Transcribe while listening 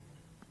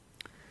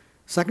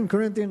2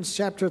 Corinthians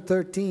chapter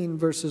 13,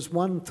 verses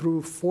 1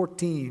 through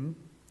 14,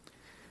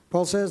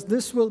 Paul says,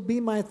 "This will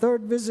be my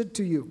third visit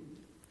to you.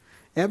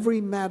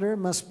 Every matter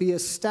must be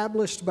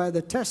established by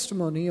the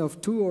testimony of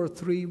 2 or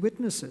 3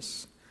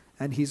 witnesses."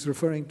 And he's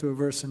referring to a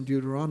verse in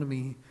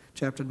Deuteronomy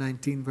chapter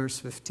 19, verse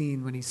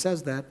 15, when he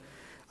says that.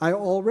 "I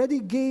already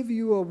gave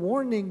you a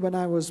warning when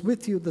I was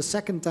with you the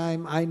second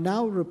time. I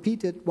now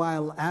repeat it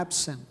while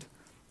absent.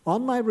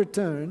 On my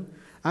return,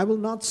 I will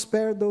not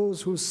spare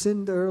those who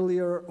sinned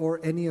earlier or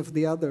any of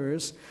the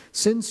others,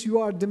 since you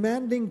are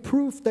demanding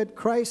proof that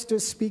Christ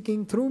is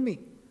speaking through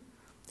me.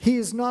 He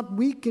is not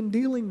weak in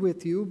dealing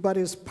with you, but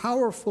is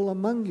powerful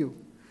among you.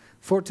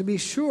 For to be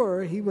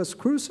sure, he was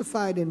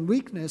crucified in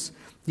weakness,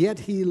 yet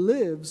he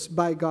lives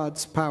by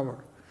God's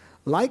power.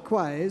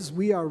 Likewise,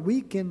 we are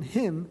weak in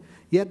him,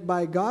 yet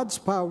by God's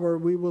power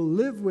we will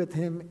live with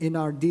him in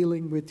our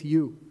dealing with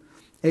you.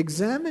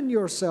 Examine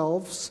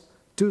yourselves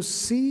to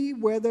see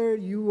whether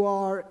you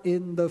are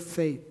in the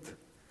faith.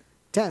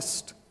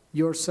 Test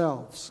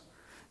yourselves.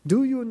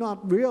 Do you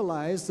not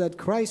realize that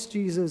Christ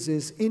Jesus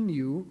is in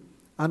you,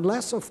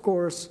 unless, of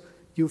course,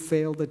 you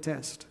fail the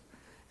test?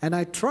 And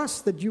I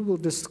trust that you will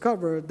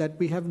discover that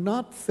we have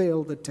not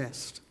failed the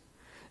test.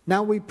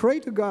 Now we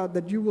pray to God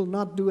that you will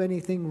not do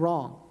anything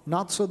wrong,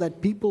 not so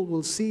that people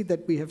will see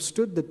that we have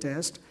stood the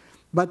test,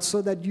 but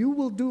so that you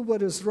will do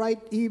what is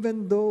right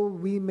even though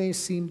we may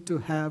seem to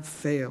have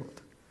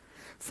failed.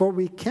 For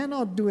we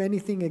cannot do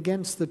anything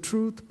against the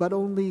truth, but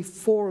only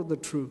for the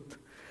truth.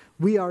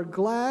 We are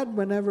glad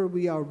whenever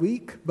we are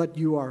weak, but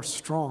you are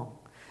strong.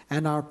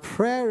 And our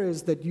prayer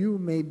is that you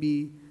may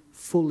be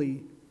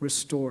fully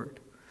restored.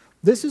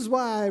 This is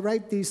why I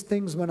write these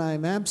things when I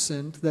am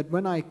absent, that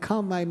when I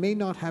come I may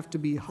not have to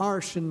be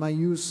harsh in my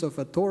use of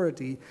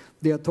authority,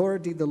 the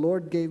authority the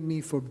Lord gave me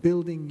for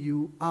building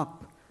you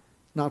up,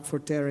 not for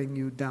tearing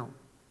you down.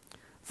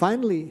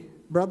 Finally,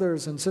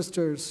 brothers and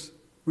sisters,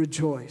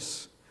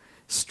 rejoice.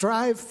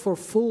 Strive for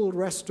full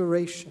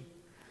restoration.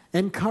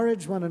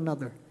 Encourage one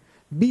another.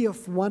 Be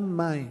of one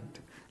mind.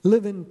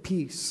 Live in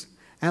peace.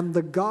 And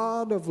the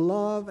God of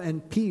love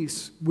and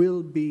peace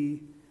will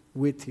be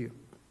with you.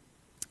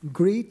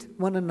 Greet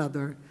one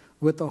another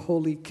with a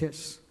holy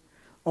kiss.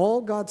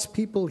 All God's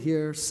people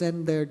here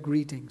send their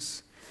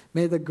greetings.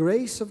 May the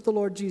grace of the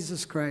Lord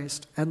Jesus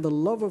Christ and the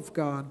love of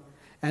God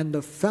and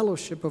the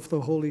fellowship of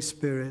the Holy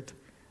Spirit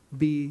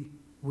be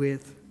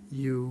with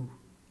you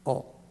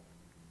all.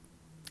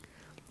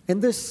 In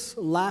this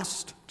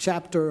last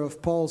chapter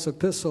of Paul's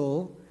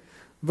epistle,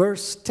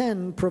 verse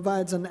 10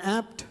 provides an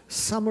apt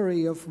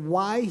summary of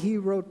why he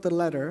wrote the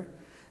letter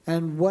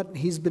and what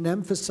he's been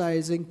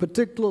emphasizing,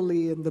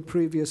 particularly in the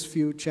previous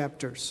few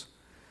chapters.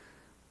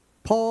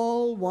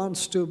 Paul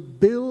wants to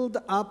build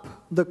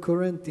up the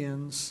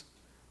Corinthians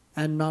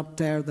and not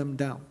tear them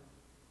down.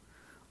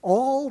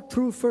 All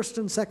through 1st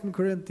and 2nd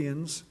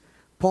Corinthians,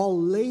 Paul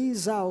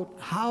lays out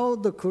how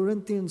the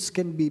Corinthians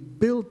can be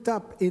built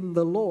up in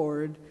the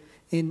Lord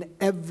in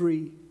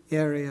every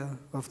area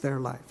of their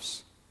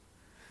lives.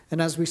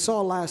 And as we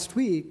saw last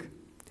week,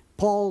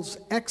 Paul's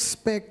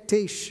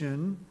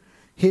expectation,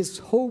 his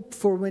hope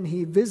for when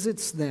he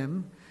visits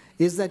them,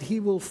 is that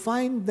he will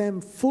find them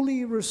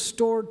fully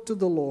restored to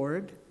the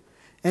Lord,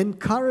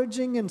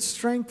 encouraging and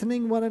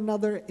strengthening one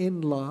another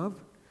in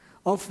love,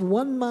 of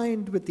one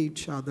mind with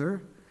each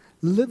other,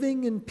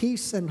 living in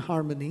peace and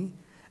harmony,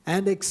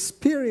 and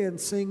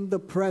experiencing the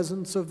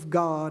presence of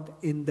God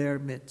in their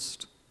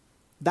midst.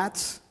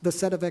 That's the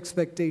set of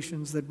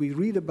expectations that we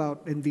read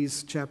about in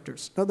these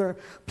chapters. Now, there are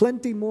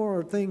plenty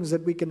more things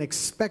that we can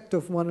expect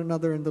of one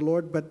another in the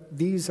Lord, but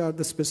these are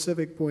the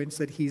specific points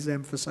that he's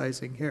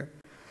emphasizing here.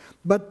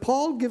 But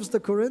Paul gives the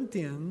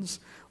Corinthians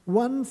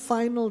one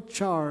final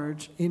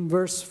charge in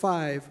verse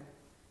 5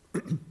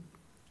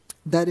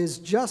 that is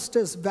just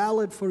as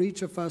valid for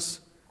each of us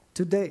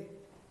today.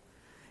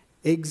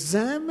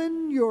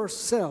 Examine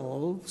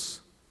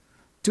yourselves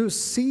to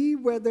see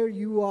whether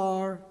you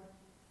are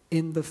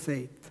in the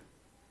faith.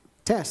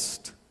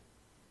 Test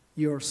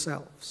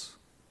yourselves.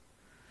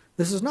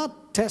 This is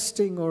not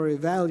testing or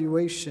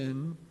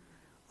evaluation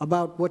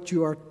about what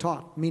you are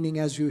taught, meaning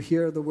as you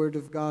hear the word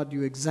of God,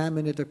 you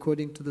examine it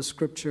according to the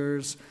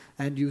scriptures,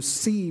 and you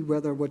see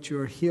whether what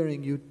you're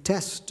hearing, you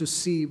test to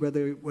see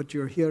whether what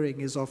you're hearing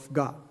is of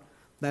God.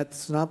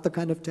 That's not the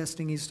kind of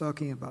testing he's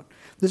talking about.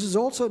 This is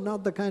also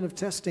not the kind of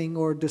testing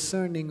or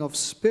discerning of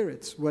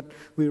spirits, what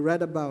we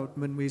read about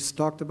when we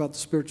talked about the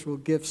spiritual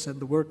gifts and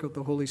the work of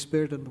the Holy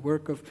Spirit and the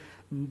work of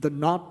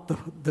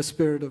the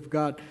Spirit of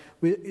God.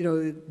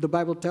 The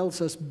Bible tells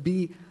us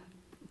be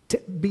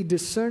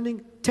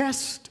discerning,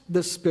 test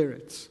the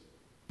spirits,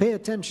 pay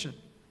attention,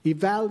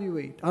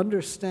 evaluate,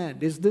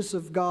 understand, is this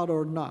of God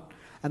or not?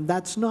 And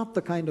that's not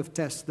the kind of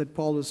test that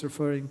Paul is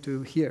referring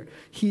to here.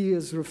 He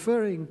is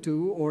referring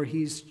to, or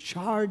he's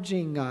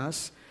charging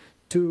us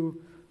to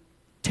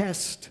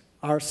test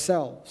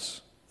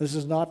ourselves. This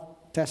is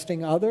not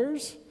testing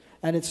others,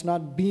 and it's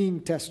not being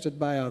tested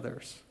by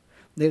others.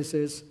 This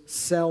is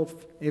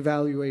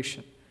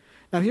self-evaluation.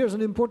 Now here's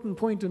an important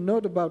point to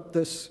note about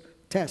this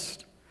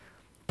test.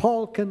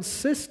 Paul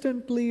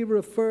consistently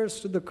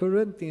refers to the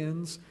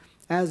Corinthians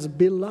as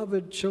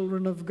beloved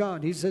children of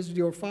God. He says,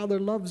 your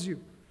Father loves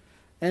you,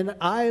 and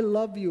I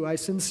love you. I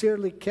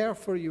sincerely care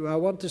for you. I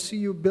want to see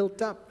you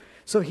built up.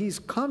 So he's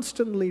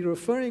constantly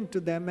referring to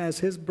them as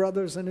his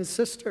brothers and his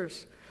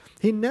sisters.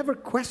 He never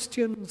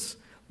questions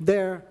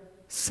their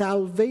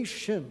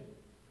salvation.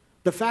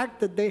 The fact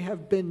that they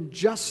have been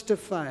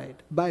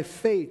justified by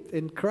faith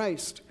in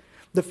Christ.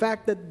 The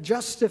fact that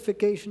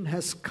justification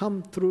has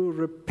come through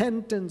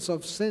repentance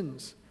of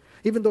sins.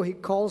 Even though he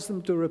calls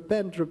them to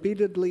repent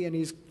repeatedly, and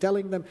he's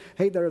telling them,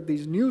 hey, there are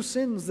these new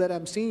sins that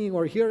I'm seeing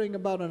or hearing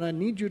about, and I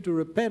need you to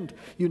repent.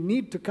 You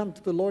need to come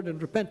to the Lord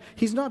and repent.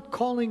 He's not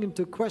calling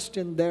into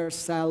question their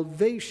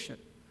salvation,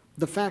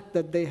 the fact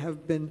that they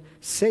have been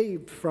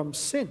saved from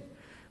sin.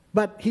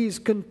 But he's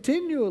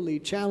continually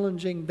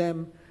challenging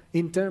them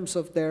in terms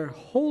of their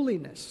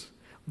holiness,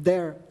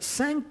 their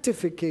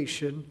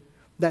sanctification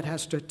that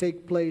has to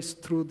take place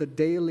through the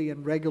daily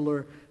and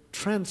regular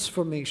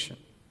transformation.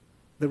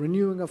 The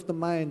renewing of the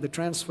mind, the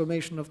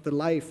transformation of the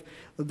life,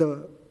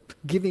 the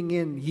giving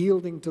in,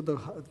 yielding to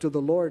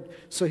the Lord.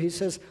 So he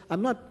says,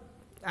 I'm not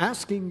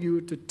asking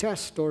you to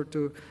test or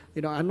to,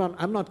 I'm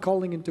not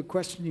calling into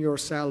question your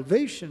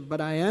salvation,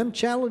 but I am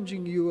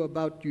challenging you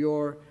about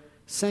your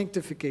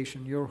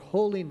sanctification, your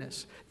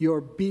holiness, your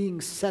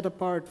being set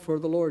apart for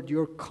the Lord,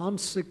 your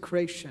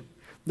consecration.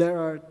 There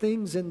are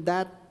things in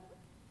that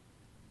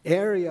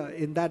area,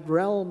 in that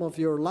realm of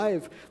your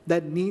life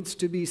that needs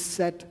to be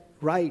set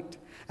right.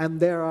 And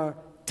there are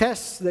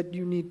tests that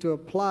you need to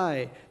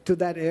apply to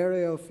that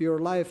area of your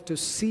life to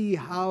see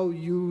how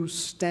you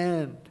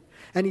stand.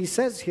 And he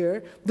says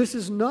here, this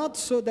is not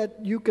so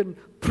that you can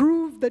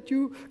prove that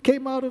you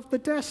came out of the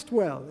test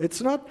well.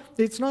 It's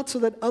not so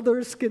that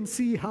others can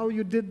see how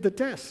you did the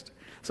test.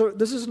 So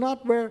this is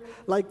not where,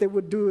 like they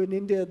would do in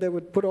India, they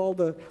would put all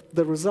the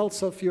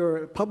results of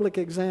your public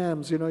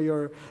exams,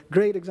 your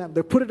grade exam.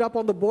 They put it up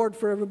on the board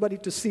for everybody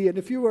to see. And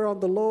if you were on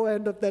the low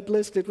end of that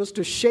list, it was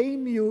to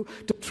shame you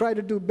to try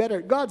to do better.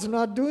 God's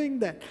not doing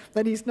that.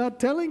 And he's not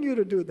telling you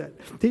to do that.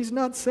 He's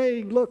not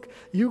saying, look,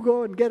 you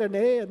go and get an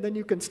A, and then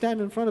you can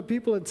stand in front of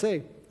people and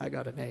say, I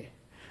got an A.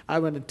 I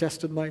went and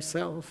tested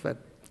myself, and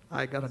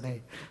I got an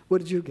A. What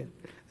did you get?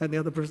 And the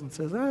other person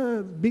says,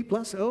 B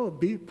plus. Oh,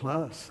 B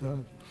plus.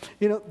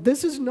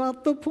 This is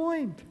not the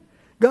point.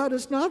 God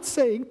is not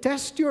saying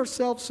test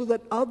yourself so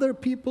that other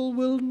people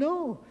will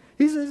know.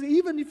 He says,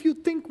 even if you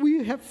think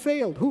we have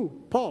failed. Who?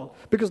 Paul.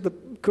 Because the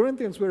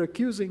Corinthians were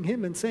accusing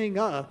him and saying,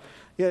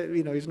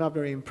 he's not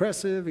very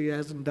impressive. He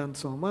hasn't done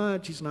so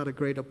much. He's not a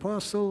great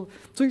apostle.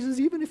 So he says,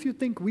 even if you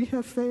think we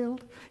have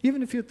failed,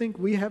 even if you think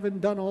we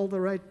haven't done all the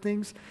right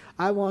things,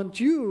 I want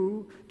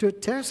you to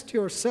test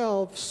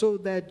yourself so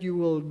that you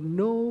will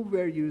know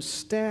where you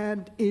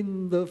stand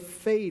in the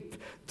faith,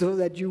 so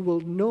that you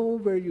will know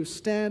where you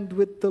stand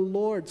with the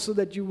Lord, so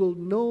that you will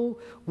know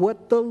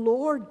what the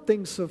Lord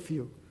thinks of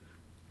you,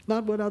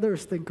 not what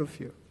others think of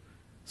you.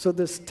 So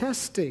this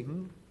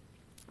testing,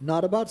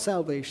 not about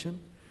salvation,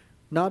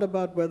 not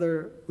about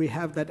whether we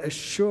have that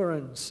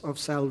assurance of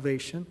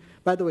salvation.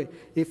 By the way,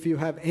 if you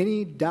have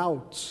any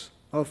doubts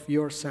of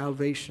your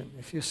salvation,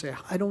 if you say,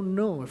 I don't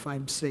know if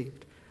I'm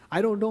saved,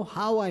 I don't know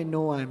how I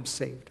know I'm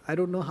saved, I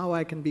don't know how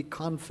I can be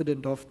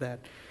confident of that,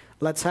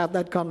 let's have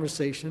that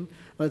conversation.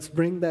 Let's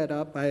bring that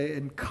up. I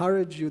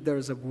encourage you,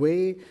 there's a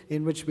way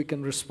in which we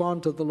can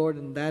respond to the Lord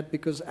in that,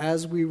 because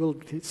as we will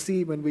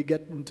see when we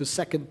get into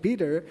 2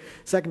 Peter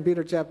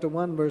chapter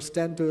 1, verse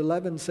 10 to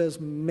 11 says,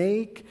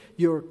 make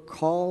your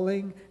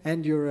calling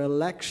and your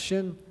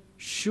election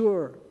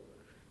sure.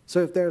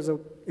 So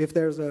if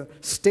there's a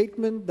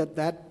statement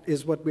that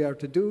is what we are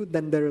to do,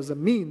 then there is a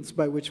means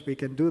by which we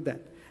can do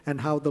that, and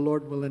how the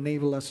Lord will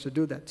enable us to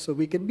do that. So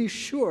we can be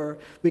sure,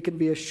 we can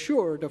be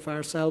assured of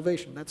our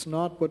salvation. That's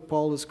not what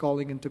Paul is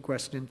calling into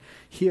question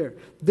here.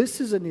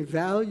 This is an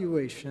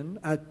evaluation,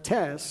 a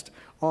test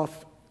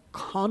of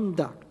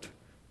conduct,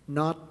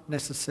 not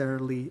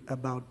necessarily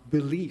about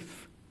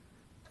belief.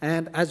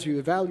 And as you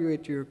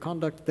evaluate your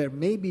conduct, there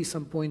may be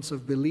some points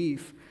of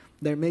belief,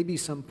 there may be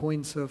some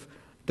points of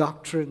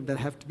doctrine that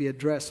have to be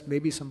addressed,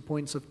 maybe some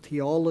points of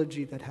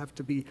theology that have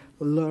to be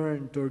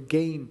learned or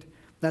gained.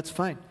 That's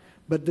fine.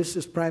 But this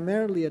is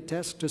primarily a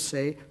test to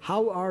say,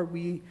 how are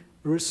we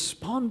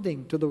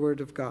responding to the Word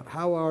of God?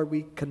 How are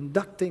we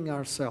conducting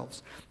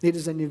ourselves? It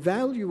is an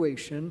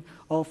evaluation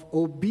of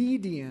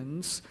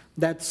obedience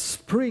that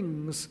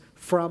springs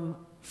from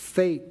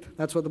faith.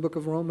 That's what the book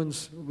of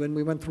Romans, when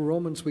we went through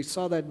Romans, we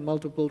saw that in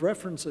multiple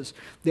references.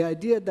 The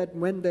idea that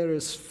when there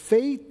is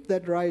faith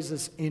that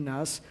rises in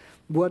us,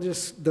 what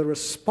is the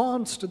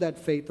response to that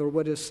faith, or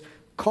what is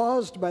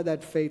caused by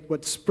that faith,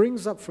 what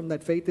springs up from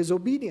that faith is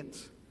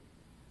obedience.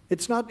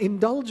 It's not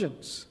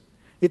indulgence.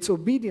 It's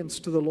obedience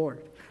to the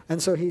Lord.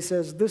 And so he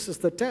says this is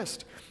the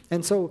test.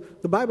 And so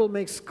the Bible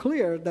makes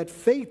clear that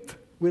faith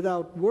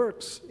without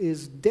works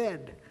is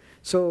dead.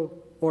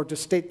 So, or to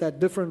state that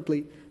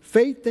differently,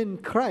 faith in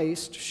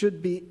Christ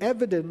should be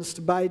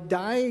evidenced by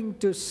dying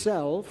to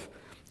self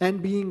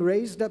and being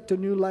raised up to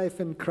new life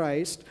in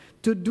Christ,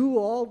 to do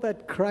all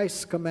that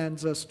Christ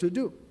commands us to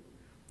do.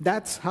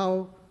 That's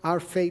how our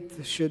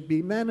faith should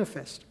be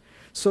manifest.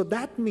 So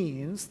that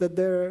means that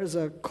there is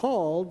a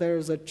call, there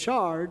is a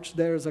charge,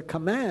 there is a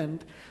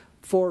command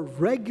for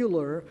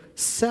regular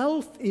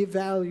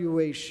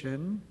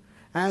self-evaluation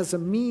as a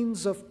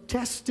means of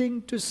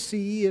testing to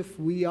see if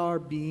we are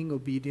being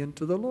obedient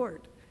to the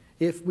Lord,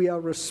 if we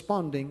are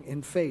responding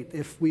in faith,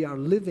 if we are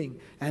living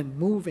and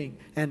moving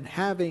and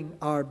having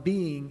our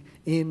being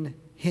in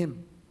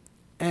Him,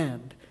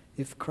 and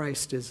if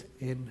Christ is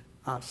in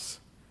us.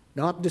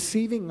 Not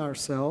deceiving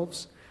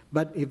ourselves,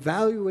 but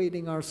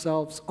evaluating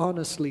ourselves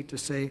honestly to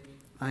say,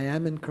 I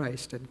am in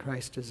Christ and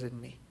Christ is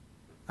in me.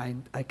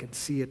 I can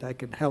see it, I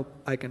can help,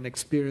 I can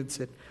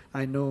experience it.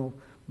 I know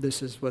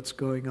this is what's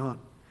going on.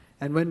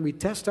 And when we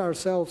test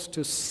ourselves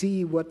to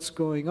see what's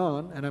going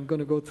on, and I'm going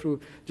to go through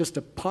just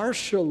a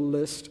partial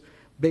list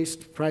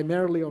based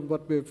primarily on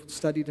what we've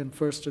studied in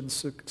 1st and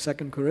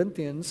 2nd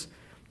Corinthians.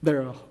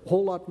 There are a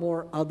whole lot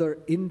more other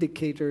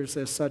indicators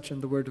as such in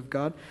the Word of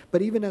God.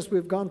 But even as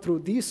we've gone through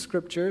these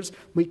scriptures,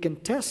 we can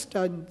test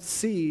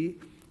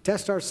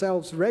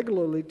ourselves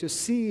regularly to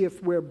see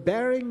if we're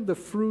bearing the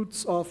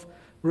fruits of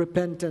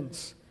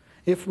repentance,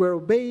 if we're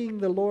obeying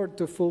the Lord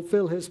to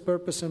fulfill His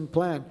purpose and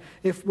plan,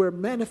 if we're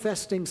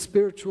manifesting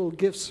spiritual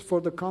gifts for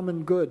the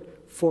common good,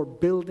 for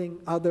building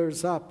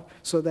others up,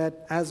 so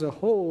that as a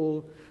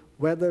whole,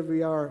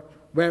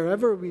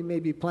 wherever we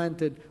may be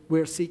planted,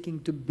 we're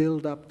seeking to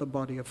build up the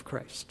body of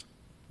Christ.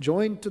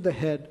 Joined to the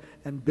head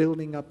and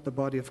building up the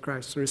body of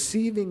Christ,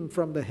 receiving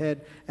from the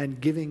head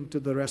and giving to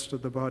the rest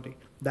of the body.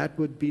 That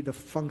would be the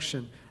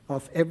function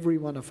of every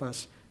one of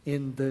us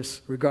in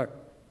this regard.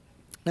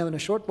 Now, in a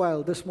short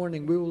while this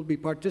morning, we will be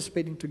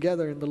participating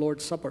together in the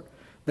Lord's Supper,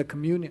 the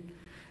communion.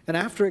 And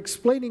after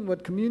explaining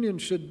what communion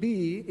should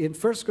be, in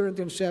 1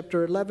 Corinthians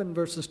chapter 11,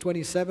 verses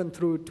 27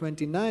 through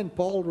 29,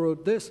 Paul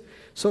wrote this,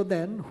 "So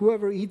then,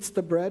 whoever eats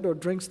the bread or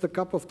drinks the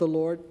cup of the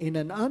Lord in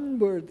an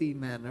unworthy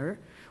manner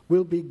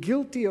will be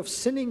guilty of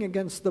sinning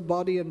against the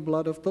body and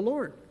blood of the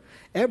Lord.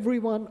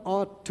 Everyone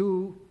ought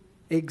to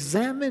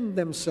examine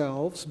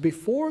themselves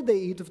before they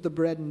eat of the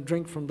bread and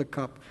drink from the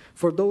cup.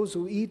 For those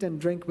who eat and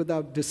drink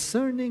without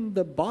discerning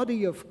the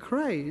body of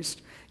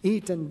Christ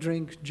eat and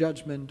drink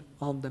judgment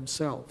on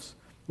themselves."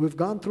 We've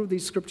gone through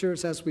these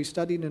scriptures as we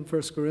studied in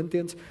 1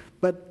 Corinthians,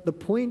 but the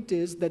point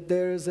is that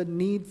there is a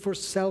need for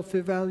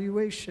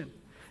self-evaluation.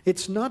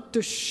 It's not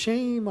to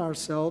shame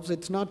ourselves,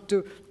 it's not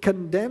to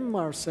condemn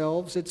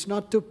ourselves, it's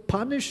not to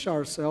punish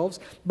ourselves,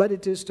 but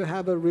it is to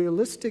have a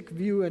realistic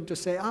view and to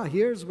say,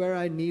 here's where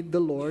I need the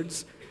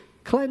Lord's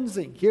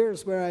cleansing.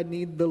 Here's where I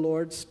need the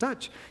Lord's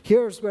touch.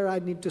 Here's where I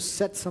need to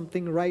set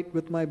something right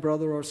with my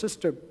brother or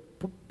sister.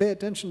 Pay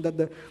attention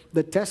that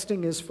the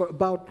testing is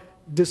about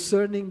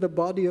discerning the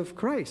body of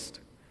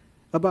Christ,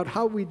 about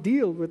how we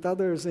deal with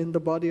others in the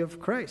body of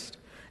Christ.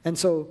 And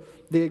so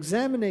the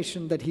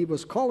examination that he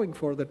was calling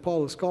for, that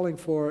Paul was calling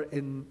for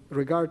in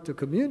regard to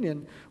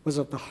communion, was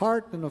of the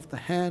heart and of the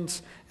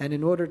hands. And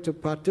in order to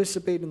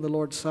participate in the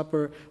Lord's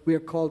Supper, we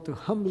are called to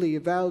humbly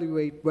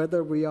evaluate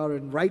whether we are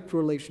in right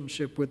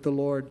relationship with the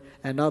Lord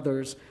and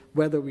others,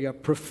 whether we are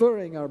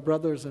preferring our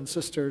brothers and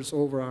sisters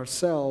over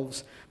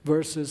ourselves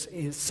versus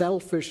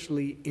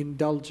selfishly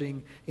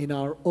indulging in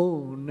our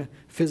own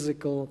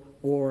physical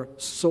or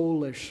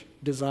soulish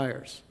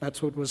desires.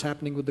 That's what was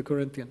happening with the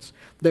Corinthians.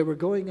 They were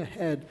going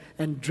ahead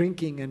and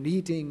drinking and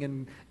eating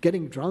and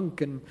getting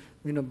drunk and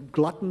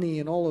gluttony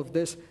and all of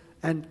this,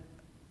 and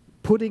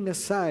putting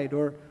aside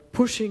or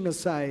pushing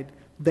aside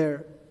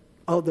their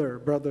other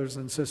brothers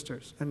and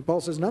sisters. And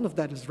Paul says none of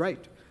that is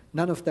right.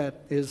 None of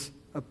that is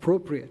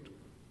appropriate.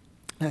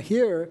 Now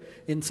here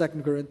in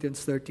 2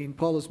 Corinthians 13,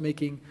 Paul is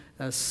making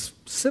a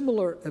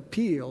similar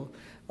appeal.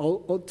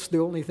 The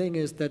only thing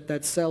is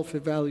that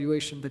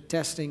self-evaluation, the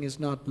testing is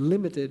not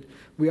limited.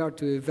 We are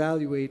to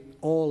evaluate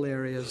all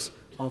areas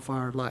of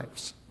our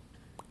lives.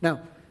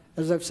 Now,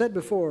 as I've said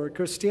before,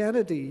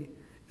 Christianity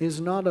is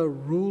not a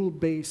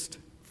rule-based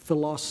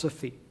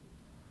philosophy.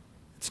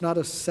 It's not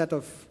a set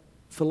of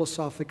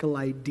philosophical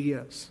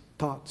ideas,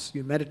 thoughts.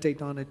 You meditate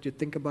on it, you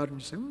think about it,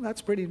 and you say,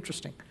 that's pretty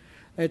interesting.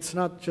 It's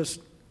not just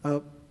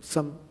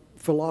some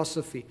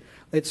philosophy.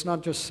 It's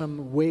not just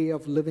some way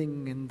of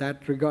living in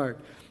that regard.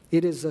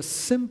 It is a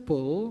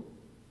simple,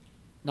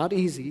 not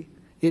easy,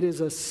 it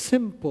is a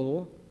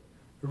simple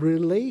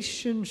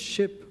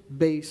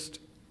relationship-based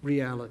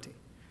reality.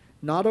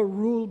 Not a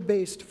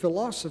rule-based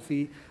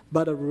philosophy,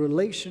 but a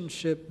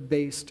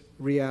relationship-based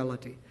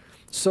reality.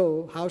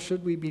 So how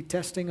should we be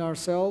testing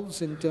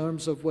ourselves in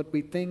terms of what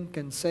we think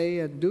and say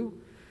and do?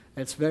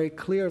 It's very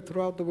clear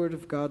throughout the Word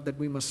of God that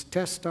we must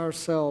test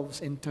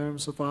ourselves in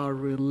terms of our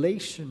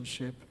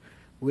relationship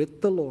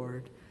with the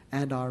Lord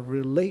and our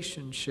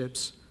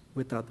relationships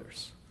with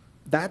others.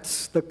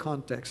 That's the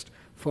context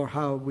for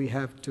how we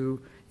have to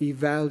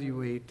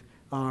evaluate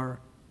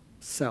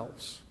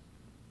ourselves.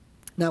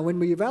 Now, when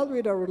we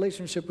evaluate our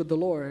relationship with the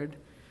Lord,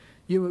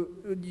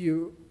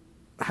 you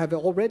have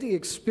already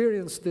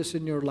experienced this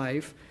in your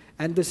life,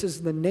 and this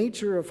is the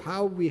nature of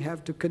how we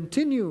have to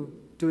continue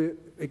to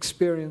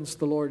experience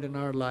the Lord in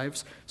our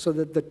lives, so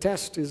that the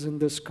test is in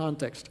this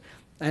context.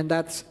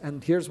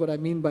 And here's what I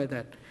mean by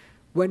that.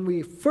 When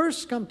we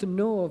first come to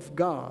know of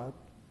God,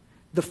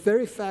 the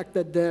very fact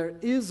that there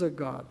is a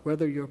God,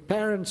 whether your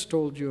parents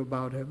told you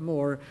about him,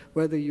 or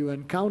whether you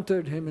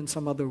encountered him in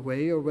some other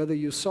way, or whether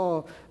you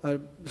saw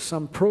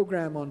some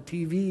program on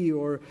TV,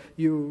 or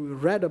you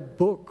read a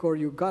book, or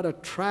you got a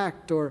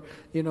tract, or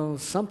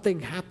something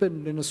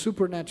happened in a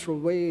supernatural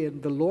way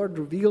and the Lord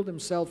revealed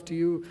himself to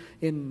you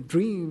in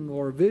dream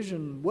or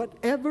vision,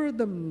 whatever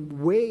the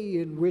way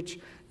in which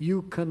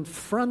you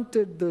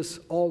confronted this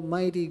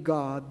almighty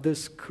God,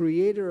 this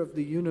creator of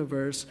the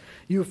universe,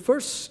 you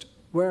first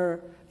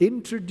were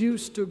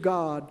introduced to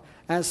God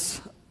as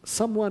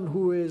someone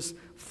who is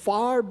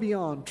far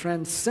beyond,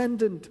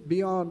 transcendent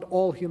beyond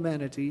all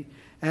humanity,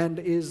 and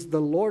is the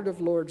Lord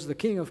of lords, the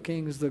King of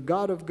kings, the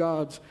God of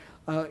gods,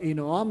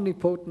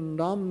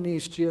 omnipotent,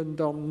 omniscient,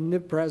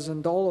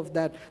 omnipresent, all of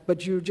that.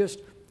 But you just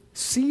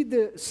see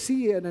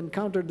and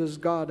encounter this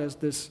God as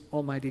this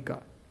almighty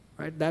God,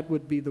 right? That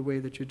would be the way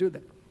that you do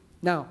that.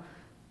 Now,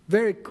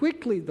 very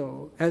quickly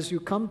though, as you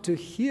come to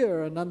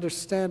hear and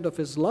understand of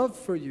his love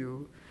for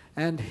you,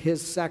 and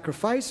his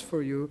sacrifice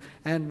for you,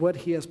 and what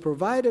he has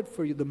provided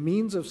for you, the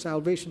means of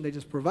salvation that he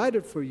has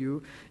provided for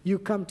you, you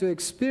come to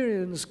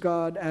experience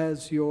God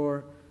as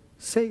your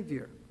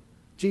Savior.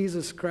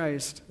 Jesus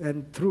Christ,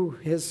 and through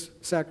his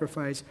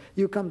sacrifice,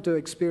 you come to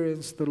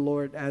experience the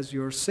Lord as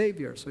your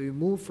Savior. So you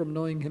move from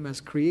knowing him as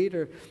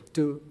Creator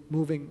to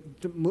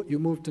you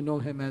move to know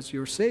him as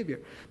your Savior.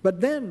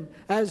 But then,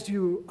 as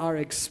you are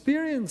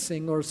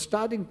experiencing or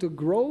starting to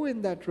grow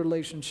in that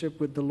relationship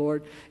with the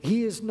Lord,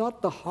 he is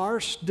not the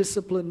harsh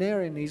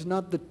disciplinarian. He's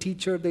not the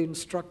teacher, the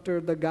instructor,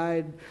 the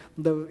guide,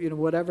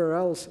 whatever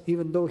else,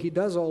 even though he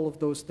does all of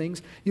those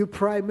things. You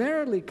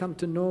primarily come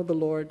to know the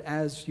Lord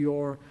as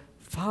your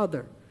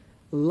Father,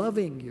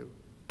 loving you,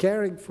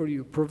 caring for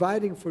you,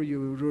 providing for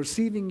you,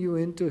 receiving you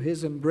into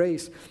his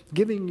embrace,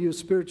 giving you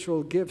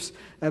spiritual gifts,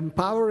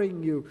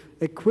 empowering you,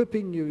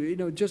 equipping you,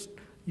 just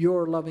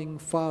your loving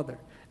Father.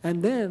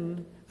 And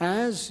then,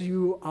 as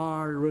you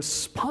are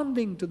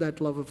responding to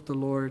that love of the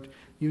Lord,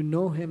 you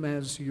know him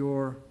as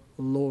your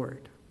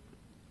Lord.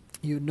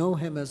 You know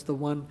him as the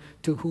one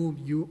to whom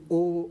you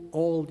owe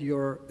all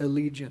your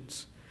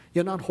allegiance.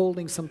 You're not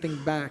holding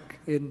something back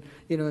and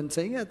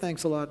saying, yeah,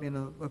 thanks a lot,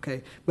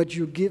 okay. But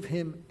you give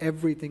him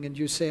everything and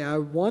you say, I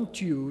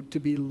want you to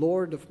be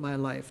Lord of my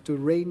life, to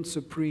reign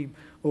supreme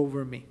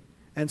over me.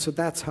 And so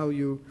that's how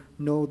you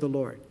know the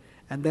Lord.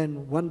 And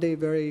then one day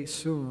very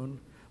soon,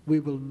 we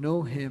will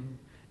know him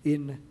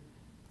in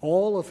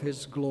all of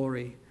his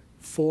glory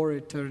for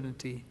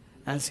eternity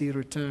as he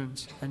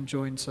returns and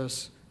joins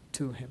us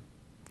to him.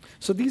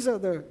 So these are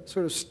the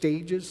sort of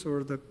stages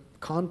or the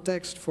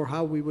context for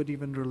how we would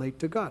even relate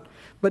to God.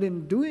 But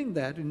in doing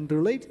that, in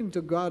relating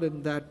to God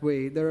in that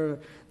way, there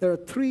are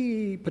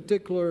three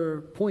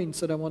particular points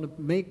that I want to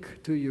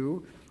make to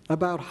you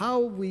about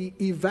how we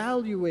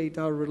evaluate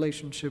our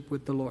relationship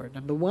with the Lord.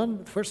 And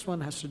the first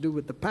one has to do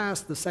with the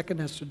past, the second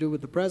has to do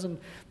with the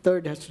present,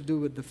 third has to do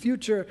with the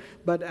future.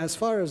 But as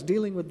far as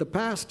dealing with the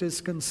past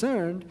is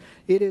concerned,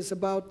 it is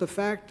about the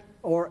fact,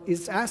 or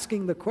is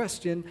asking the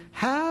question,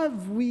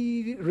 have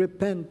we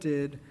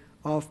repented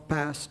of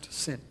past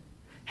sin?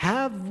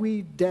 Have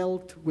we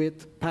dealt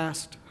with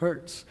past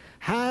hurts?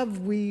 Have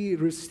we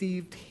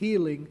received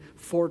healing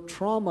for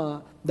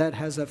trauma that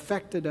has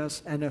affected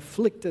us and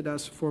afflicted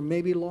us for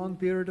maybe a long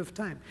period of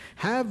time?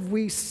 Have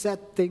we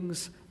set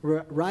things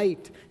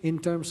right in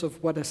terms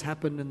of what has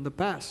happened in the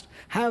past?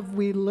 Have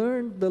we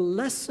learned the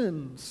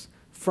lessons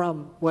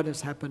from what has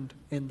happened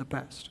in the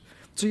past?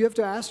 So you have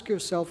to ask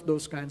yourself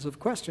those kinds of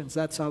questions.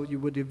 That's how you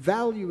would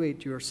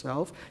evaluate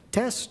yourself,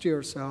 test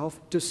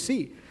yourself to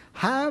see,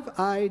 have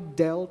I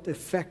dealt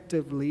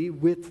effectively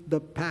with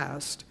the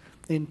past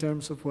in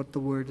terms of what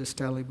the Word is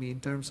telling me, in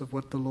terms of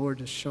what the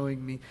Lord is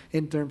showing me,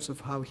 in terms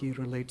of how he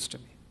relates to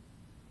me?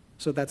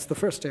 So that's the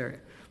first area.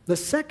 The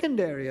second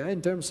area,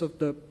 in terms of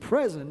the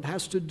present,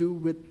 has to do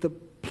with the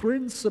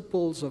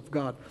principles of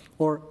God,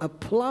 or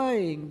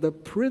applying the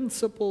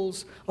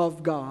principles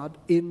of God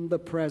in the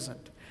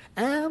present.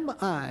 Am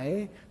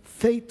I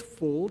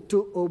faithful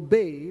to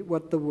obey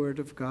what the Word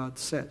of God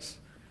says?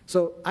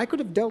 So I could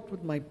have dealt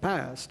with my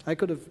past. I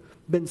could have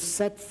been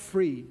set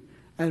free,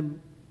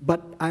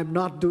 but I'm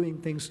not doing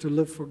things to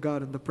live for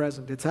God in the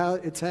present.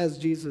 It's as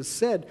Jesus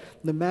said,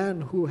 the man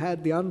who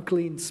had the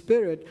unclean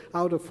spirit,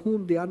 out of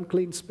whom the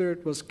unclean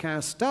spirit was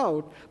cast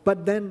out,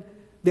 but then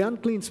the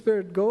unclean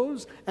spirit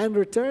goes and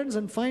returns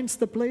and finds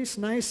the place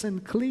nice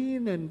and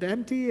clean and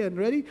empty and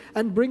ready,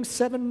 and brings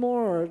 7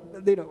 more,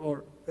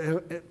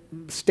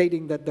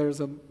 stating that there's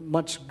a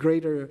much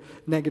greater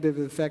negative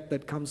effect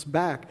that comes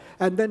back,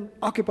 and then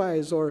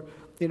occupies or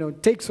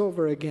takes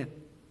over again.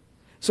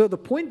 So the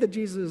point that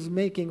Jesus is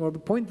making, or the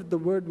point that the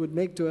Word would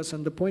make to us,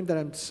 and the point that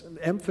I'm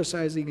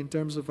emphasizing in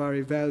terms of our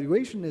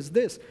evaluation is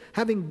this: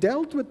 having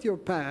dealt with your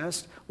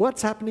past,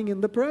 what's happening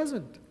in the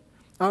present?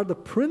 Are the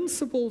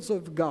principles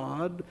of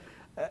God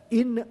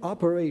in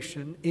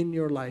operation in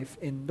your life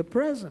in the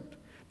present?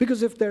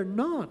 Because if they're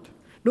not,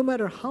 no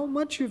matter how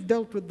much you've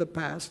dealt with the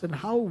past and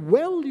how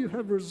well you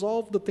have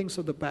resolved the things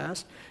of the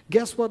past,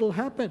 guess what will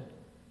happen?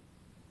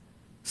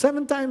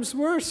 7 times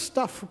worse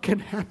stuff can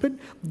happen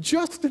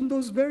just in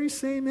those very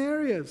same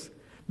areas,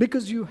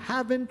 because you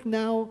haven't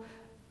now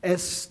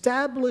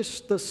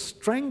established the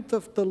strength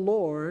of the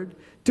Lord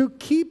to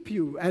keep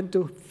you and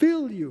to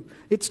fill you.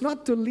 It's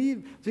not to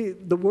leave. See,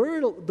 the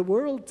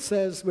world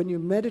says when you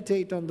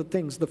meditate on the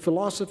things, the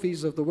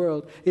philosophies of the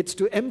world, it's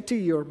to empty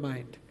your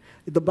mind.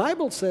 The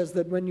Bible says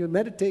that when you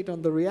meditate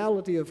on the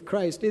reality of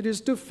Christ, it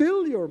is to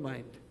fill your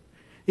mind.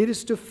 It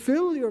is to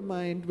fill your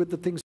mind with the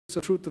things,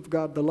 the truth of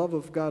God, the love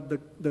of God,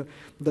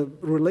 the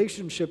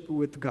relationship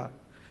with God.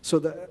 So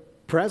the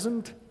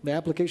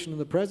application of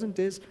the present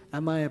is,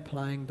 am I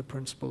applying the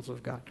principles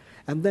of God?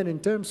 And then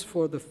in terms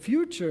for the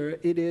future,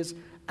 it is,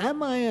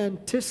 am I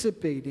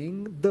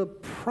anticipating the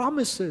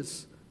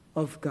promises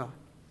of God?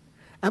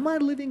 Am I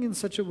living in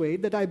such a way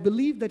that I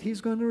believe that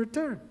He's going to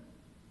return?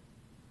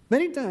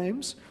 Many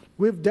times,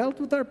 we've dealt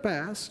with our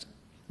past,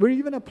 we're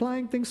even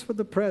applying things for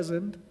the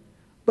present,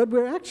 but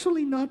we're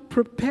actually not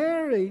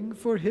preparing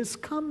for His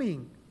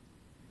coming.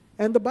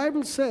 And the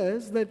Bible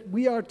says that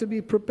we are to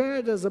be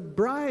prepared as a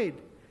bride,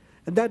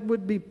 and that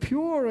would be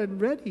pure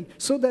and ready,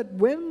 so that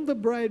when the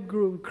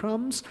bridegroom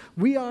comes,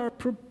 we are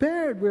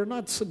prepared. We're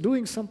not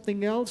doing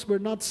something else. We're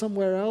not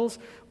somewhere else.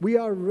 We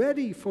are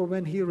ready for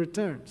when He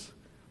returns.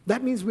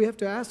 That means we have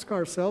to ask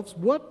ourselves,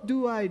 what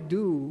do I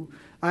do,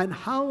 and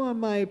how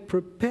am I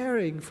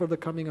preparing for the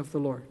coming of the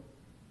Lord?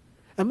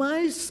 Am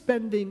I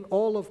spending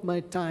all of my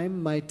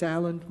time, my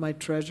talent, my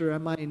treasure?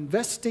 Am I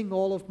investing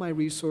all of my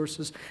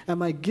resources?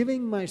 Am I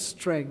giving my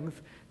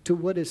strength to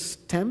what is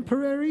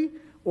temporary,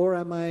 or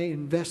am I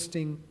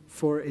investing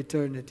for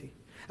eternity?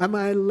 Am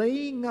I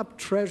laying up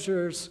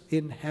treasures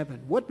in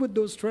heaven? What would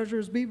those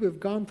treasures be? We've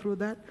gone through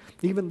that.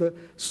 Even the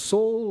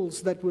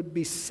souls that would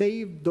be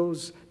saved,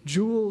 those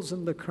jewels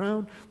in the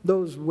crown,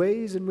 those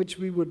ways in which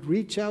we would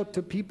reach out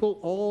to people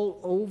all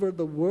over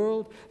the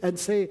world and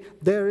say,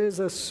 there is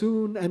a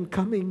soon and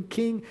coming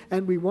King,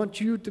 and we want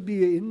you to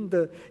be in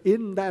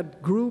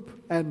that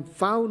group and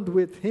found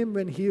with Him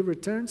when He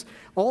returns.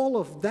 All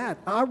of that,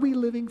 are we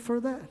living for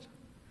that?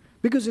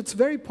 Because it's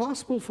very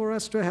possible for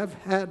us to have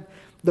had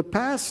the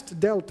past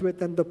dealt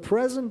with and the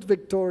present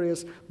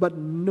victorious, but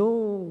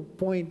no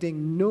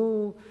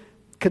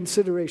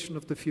consideration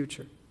of the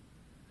future.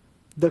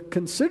 The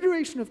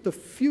consideration of the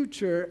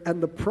future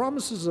and the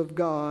promises of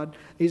God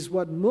is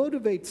what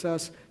motivates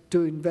us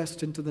to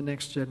invest into the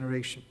next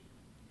generation.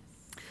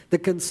 The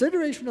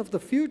consideration of the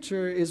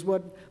future is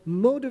what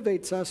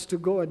motivates us to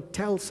go and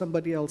tell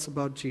somebody else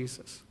about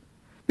Jesus.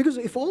 Because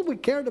if all we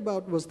cared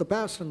about was the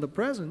past and the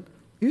present,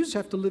 you just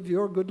have to live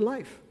your good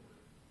life,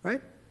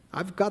 right?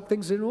 I've got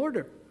things in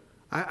order.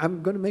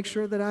 I'm going to make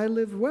sure that I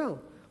live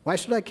well. Why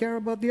should I care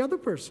about the other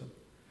person?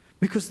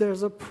 Because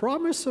there's a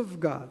promise of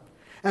God.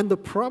 And the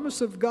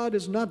promise of God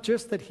is not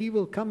just that He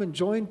will come and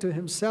join to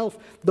Himself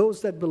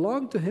those that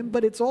belong to Him,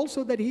 but it's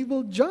also that He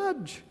will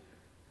judge.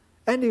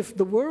 And if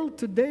the world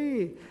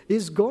today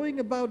is going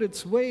about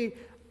its way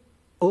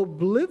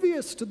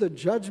oblivious to the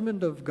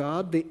judgment of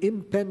God, the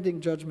impending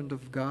judgment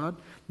of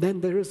God,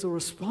 then there is a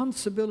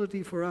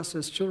responsibility for us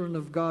as children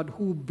of God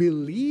who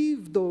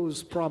believe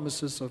those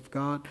promises of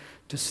God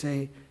to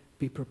say,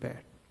 be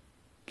prepared,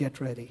 get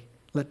ready,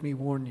 let me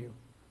warn you,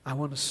 I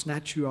want to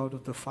snatch you out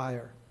of the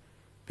fire,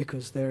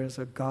 because there is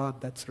a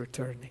God that's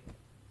returning.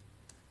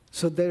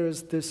 So there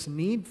is this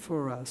need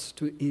for us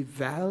to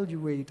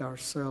evaluate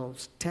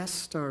ourselves,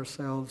 test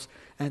ourselves,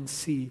 and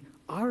see,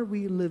 are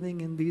we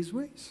living in these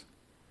ways?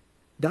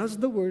 Does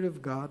the Word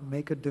of God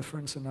make a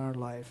difference in our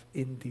life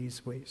in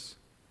these ways?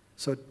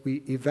 So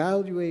we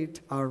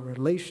evaluate our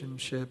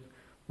relationship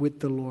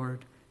with the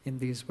Lord in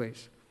these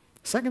ways.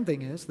 Second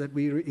thing is that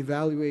we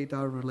evaluate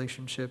our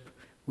relationship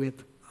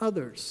with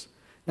others.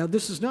 Now,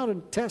 this is not a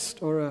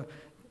test or an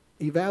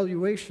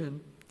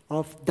evaluation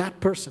of that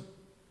person.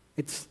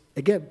 It's,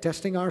 again,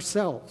 testing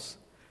ourselves.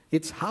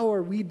 It's how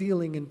are we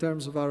dealing in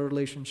terms of our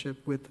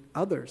relationship with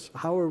others?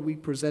 How are we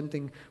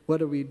presenting?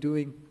 What are we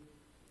doing?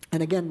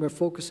 And again, we're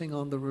focusing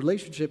on the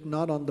relationship,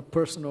 not on the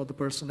person or the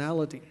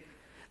personality.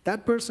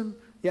 That person,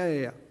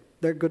 yeah,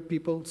 they're good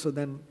people, so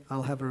then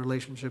I'll have a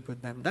relationship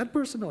with them. That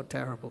person, oh,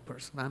 terrible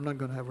person, I'm not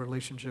going to have a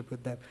relationship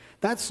with them.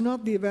 That's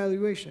not the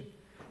evaluation.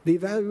 The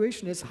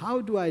evaluation is,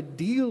 how do I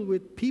deal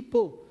with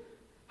people?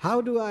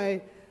 How do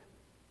I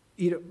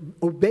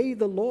obey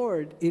the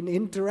Lord in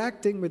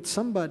interacting with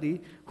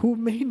somebody who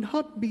may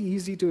not be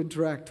easy to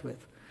interact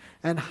with?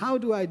 And how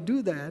do I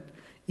do that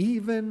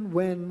even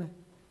when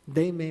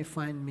they may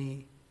find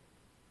me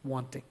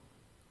wanting?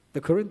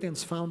 The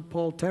Corinthians found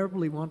Paul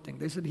terribly wanting.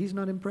 They said, he's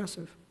not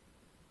impressive.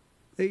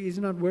 He's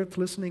not worth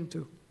listening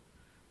to.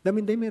 I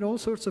mean, they made all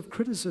sorts of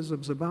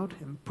criticisms about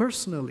him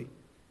personally.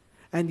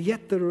 And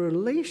yet the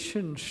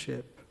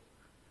relationship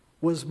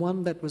was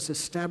one that was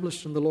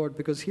established in the Lord,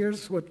 because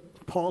here's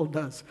what Paul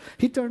does.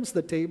 He turns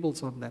the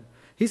tables on them.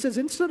 He says,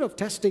 instead of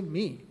testing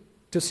me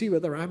to see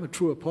whether I'm a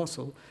true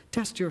apostle,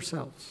 test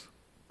yourselves.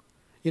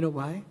 You know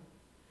why?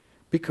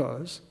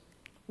 Because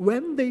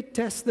when they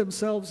test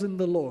themselves in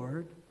the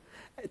Lord,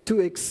 to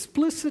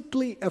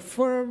explicitly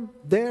affirm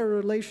their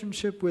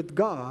relationship with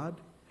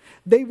God,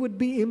 they would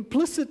be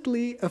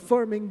implicitly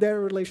affirming their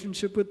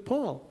relationship with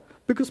Paul,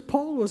 because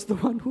Paul was the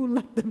one who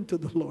led them to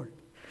the Lord.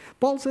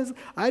 Paul says,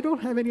 I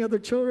don't have any other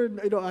children.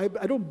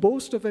 I don't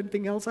boast of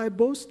anything else. I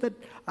boast that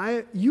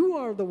you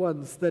are the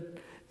ones that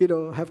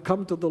have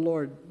come to the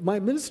Lord. My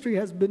ministry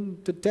has been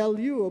to tell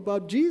you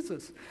about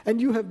Jesus,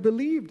 and you have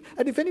believed.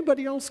 And if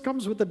anybody else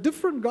comes with a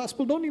different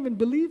gospel, don't even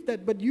believe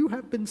that, but you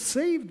have been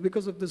saved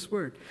because of this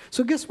word.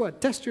 So guess what?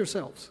 Test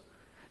yourselves.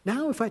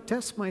 Now if I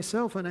test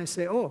myself and I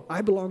say, oh,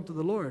 I belong to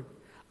the Lord,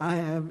 I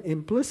am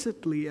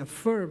implicitly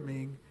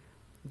affirming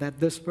that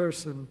this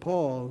person,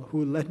 Paul,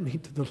 who led me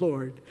to the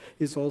Lord,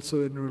 is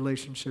also in a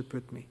relationship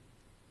with me.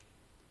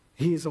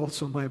 He is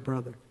also my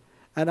brother.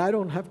 And I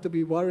don't have to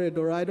be worried,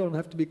 or I don't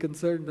have to be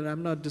concerned that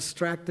I'm not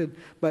distracted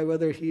by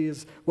what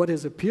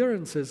his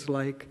appearance is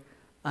like.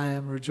 I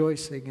am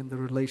rejoicing in the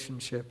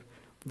relationship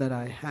that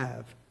I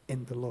have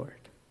in the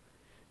Lord.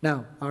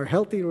 Now, our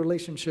healthy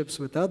relationships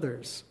with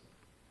others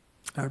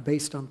are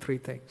based on three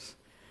things.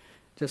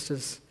 Just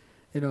as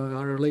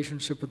our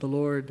relationship with the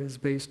Lord is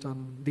based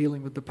on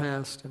dealing with the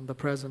past and the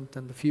present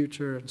and the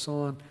future and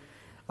so on.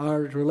 Our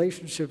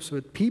relationships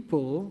with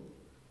people,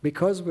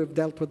 because we've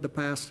dealt with the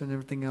past and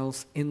everything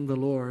else in the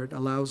Lord,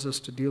 allows us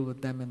to deal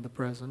with them in the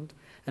present.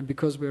 And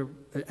because we're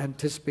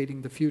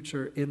anticipating the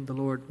future in the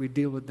Lord, we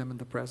deal with them in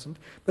the present.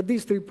 But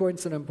these 3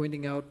 points that I'm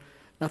pointing out,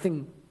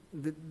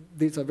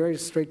 these are very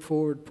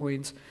straightforward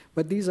points,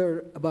 but these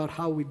are about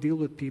how we deal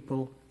with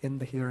people in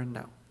the here and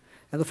now.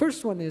 And the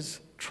first one is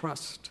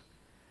trust.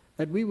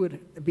 That we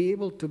would be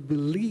able to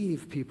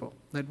believe people,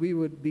 that we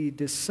would be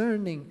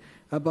discerning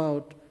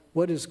about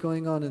what is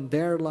going on in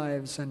their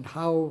lives and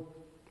how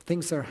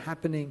things are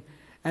happening.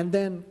 And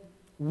then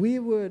we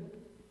would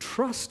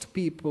trust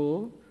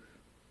people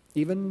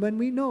even when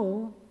we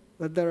know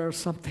that there are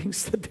some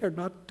things that they're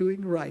not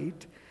doing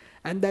right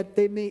and that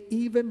they may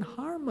even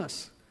harm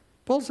us.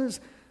 Paul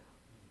says,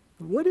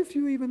 what if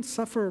you even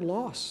suffer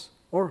loss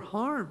or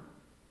harm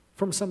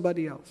from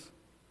somebody else?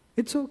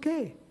 It's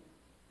okay.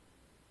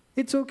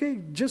 It's okay.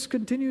 Just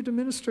continue to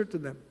minister to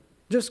them.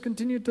 Just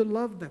continue to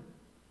love them.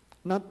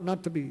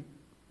 Not to be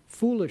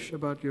foolish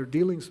about your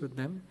dealings with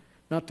them,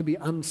 not to be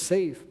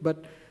unsafe.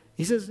 But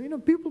he says,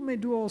 people may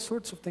do all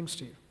sorts of things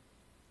to you.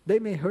 They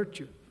may hurt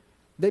you.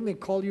 They may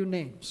call you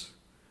names.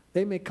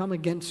 They may come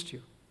against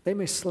you. They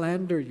may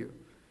slander you.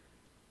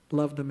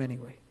 Love them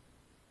anyway.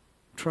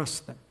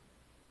 Trust them.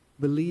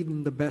 Believe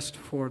in the best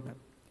for them.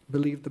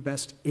 Believe the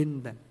best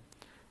in them.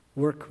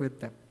 Work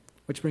with them.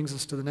 Which brings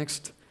us to the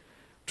next,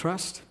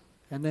 trust.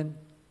 And then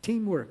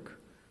teamwork.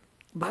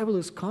 The Bible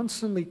is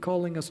constantly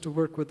calling us to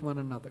work with one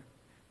another,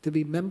 to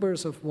be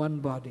members of one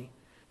body,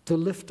 to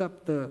lift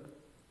up the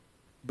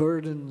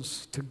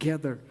burdens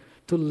together,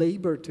 to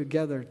labor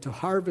together, to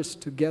harvest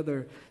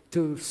together,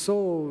 to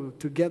sow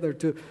together,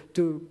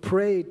 to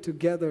pray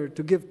together,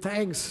 to give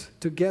thanks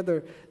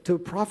together, to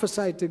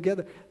prophesy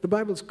together. The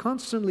Bible is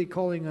constantly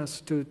calling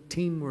us to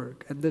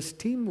teamwork, and this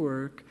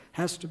teamwork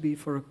has to be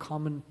for a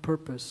common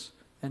purpose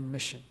and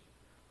mission.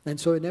 And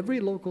so in every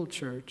local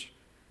church,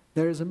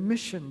 there is a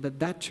mission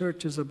that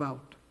church is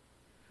about.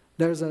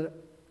 There's a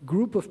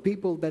group of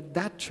people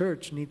that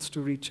church needs to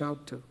reach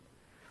out to.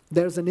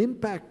 There's an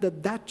impact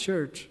that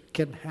church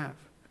can have.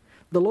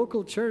 The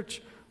local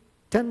church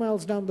 10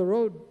 miles down the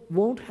road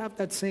won't have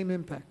that same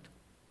impact.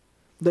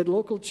 The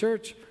local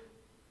church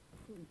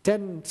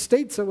 10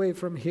 states away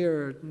from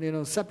here,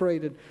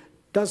 separated,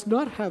 does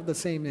not have the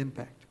same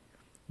impact.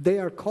 They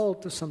are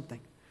called to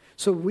something.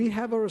 So we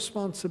have a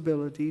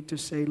responsibility to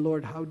say,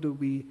 Lord, how do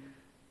we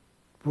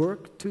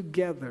work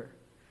together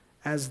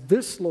as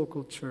this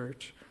local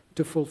church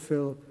to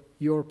fulfill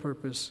your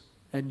purpose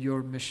and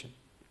your mission?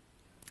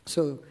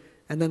 So,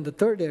 and then the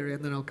third area,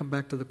 and then I'll come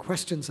back to the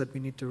questions that we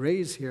need to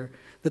raise here.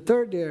 The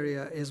third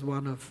area is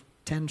one of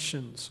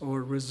tensions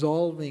or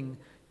resolving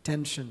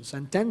tensions.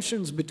 And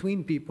tensions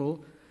between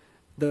people,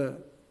 the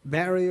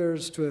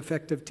barriers to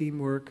effective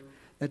teamwork,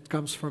 that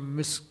comes from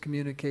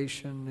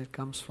miscommunication, it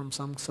comes from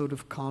some sort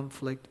of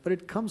conflict, but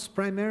it comes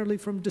primarily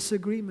from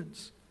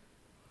disagreements.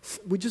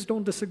 We just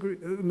don't disagree.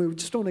 We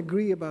just don't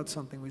agree about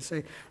something. We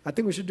say, I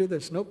think we should do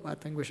this. Nope, I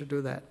think we should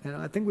do that.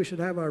 I think we should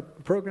have our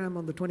program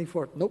on the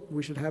 24th. Nope,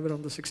 we should have it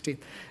on the 16th.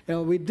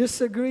 We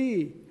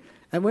disagree.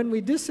 And when we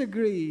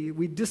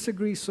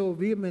disagree so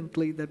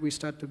vehemently that we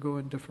start to go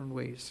in different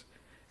ways.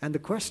 And the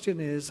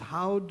question is,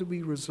 how do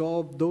we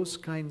resolve those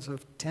kinds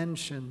of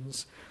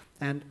tensions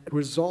and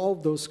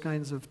resolve those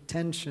kinds of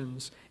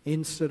tensions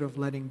instead of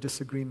letting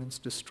disagreements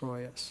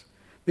destroy us?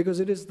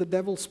 Because it is the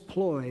devil's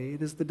ploy,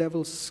 it is the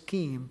devil's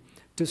scheme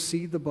to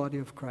see the body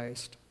of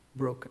Christ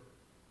broken,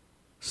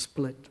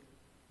 split,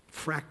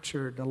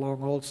 fractured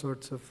along all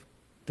sorts of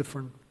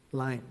different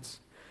lines.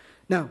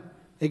 Now,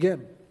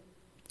 again,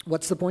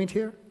 what's the point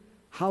here?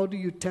 How do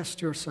you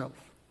test yourself?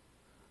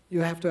 You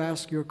have to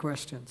ask your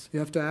questions. You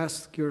have to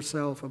ask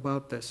yourself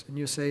about this. And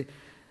you say,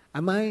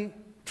 am I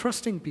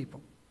trusting people?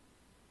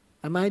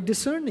 Am I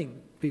discerning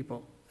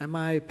people? Am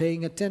I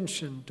paying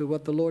attention to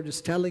what the Lord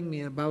is telling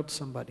me about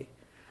somebody?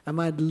 Am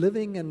I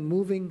living and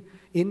moving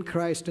in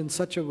Christ in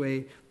such a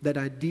way that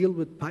I deal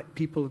with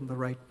people in the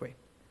right way?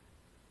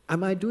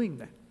 Am I doing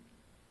that?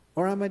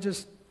 Or am I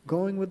just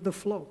going with the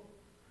flow?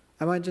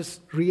 Am I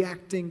just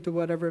reacting to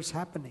whatever's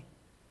happening?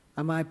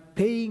 Am I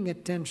paying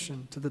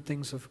attention to the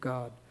things of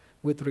God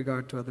with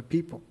regard to other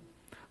people?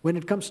 When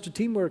it comes to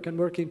teamwork and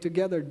working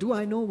together, do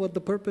I know what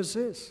the purpose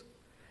is?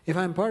 If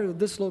I'm part of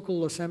this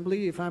local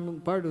assembly, if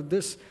I'm part of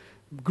this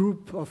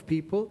group of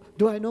people,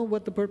 do I know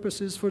what the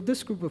purpose is for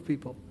this group of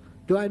people?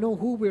 Do I know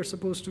who we're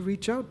supposed to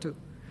reach out to?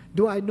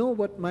 Do I know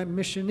what my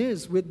mission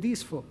is with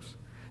these folks?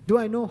 Do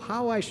I know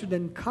how I should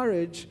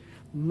encourage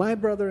my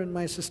brother and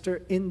my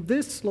sister in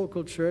this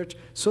local church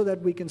so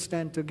that we can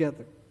stand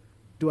together?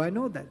 Do I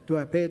know that? Do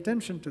I pay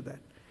attention to that?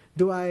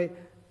 Do I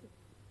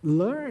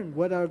learn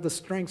what are the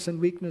strengths and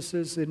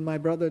weaknesses in my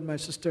brother and my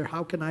sister?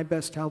 How can I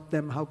best help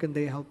them? How can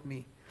they help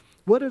me?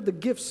 What are the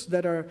gifts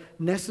that are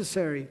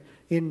necessary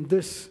in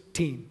this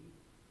team?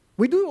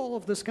 We do all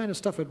of this kind of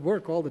stuff at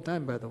work all the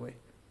time, by the way.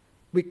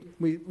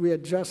 We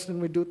adjust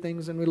and we do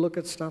things and we look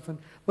at stuff,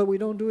 but we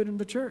don't do it in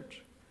the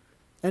church.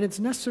 And it's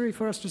necessary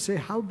for us to say,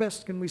 how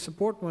best can we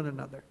support one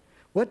another?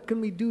 What can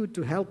we do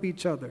to help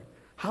each other?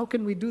 How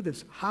can we do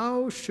this?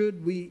 How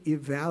should we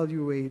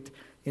evaluate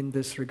in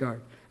this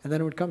regard? And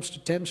then when it comes to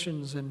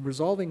tensions and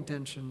resolving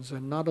tensions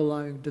and not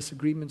allowing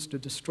disagreements to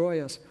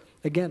destroy us,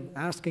 again,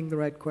 asking the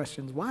right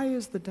questions. Why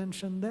is the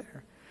tension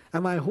there?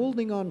 Am I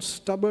holding on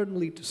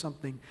stubbornly to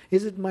something?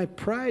 Is it my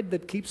pride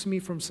that keeps me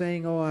from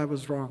saying, oh, I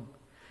was wrong?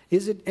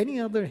 Is it any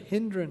other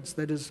hindrance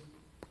that is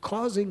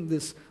causing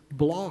this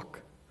block?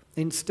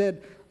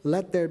 Instead,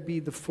 let there be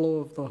the flow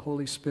of the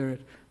Holy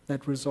Spirit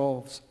that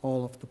resolves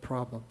all of the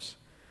problems.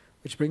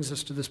 Which brings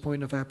us to this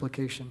point of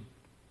application,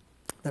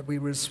 that we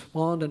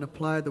respond and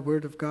apply the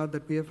Word of God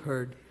that we have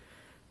heard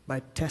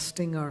by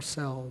testing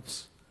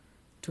ourselves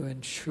to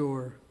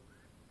ensure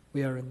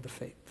we are in the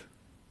faith.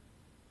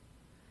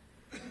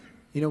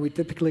 You know, we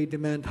typically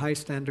demand high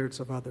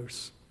standards of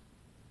others.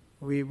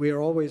 We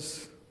are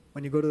always,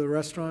 when you go to the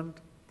restaurant,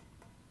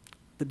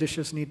 the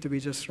dishes need to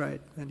be just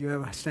right, and you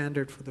have a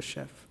standard for the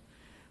chef.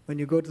 When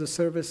you go to the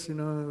service, you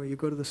know, you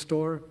go to the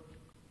store,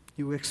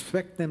 you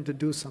expect them to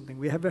do something.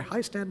 We have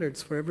high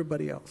standards for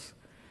everybody else.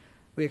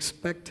 We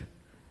expect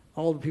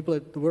all the people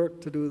at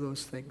work to do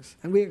those things.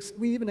 And we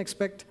even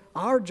expect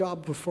our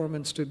job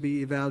performance to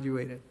be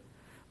evaluated.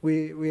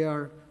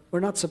 We're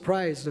not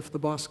surprised if the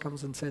boss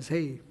comes and says,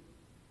 hey,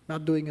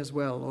 not doing as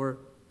well, or,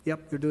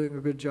 yep, you're doing a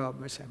good job.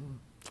 We say,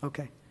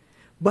 okay.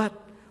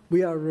 But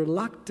we are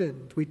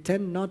reluctant. We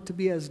tend not to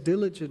be as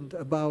diligent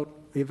about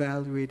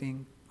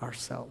evaluating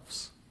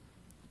ourselves,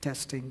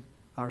 testing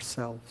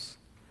ourselves.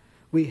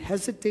 We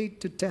hesitate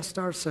to test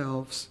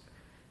ourselves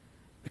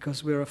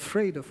because we're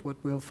afraid of what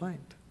we'll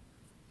find.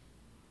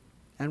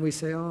 And we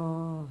say,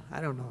 oh,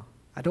 I don't know.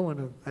 I don't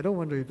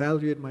want to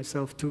evaluate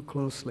myself too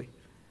closely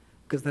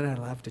because then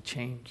I'll have to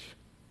change.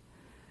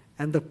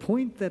 And the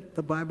point that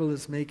the Bible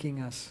is making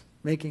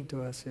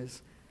to us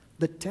is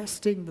the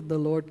testing that the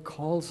Lord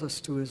calls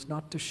us to is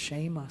not to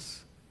shame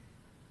us.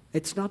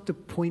 It's not to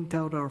point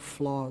out our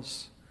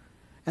flaws.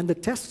 And the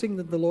testing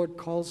that the Lord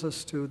calls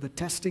us to, the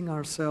testing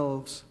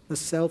ourselves, the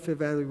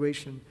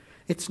self-evaluation,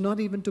 it's not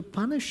even to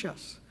punish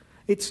us.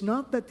 It's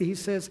not that He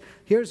says,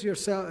 here's your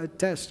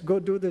test, go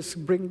do this,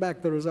 bring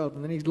back the result.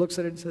 And then He looks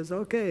at it and says,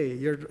 okay,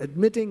 you're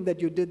admitting that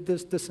you did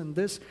this, this, and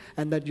this,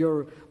 and that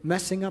you're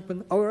messing up,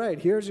 and all right,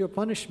 here's your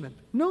punishment.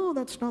 No,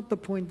 that's not the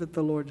point that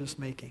the Lord is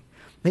making.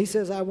 He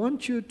says, I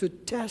want you to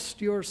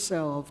test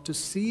yourself to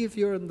see if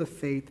you're in the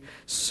faith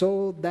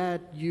so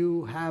that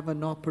you have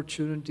an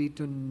opportunity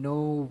to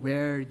know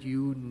where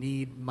you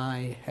need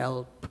my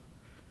help.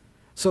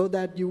 So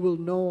that you will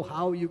know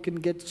how you can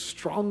get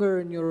stronger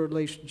in your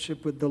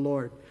relationship with the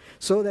Lord.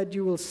 So that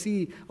you will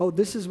see, oh,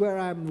 this is where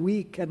I'm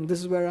weak and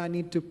this is where I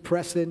need to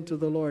press into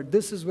the Lord.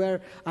 This is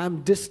where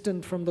I'm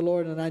distant from the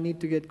Lord and I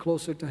need to get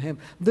closer to Him.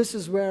 This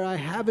is where I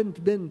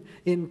haven't been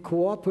in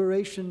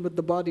cooperation with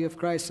the body of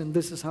Christ, and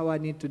this is how I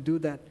need to do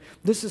that.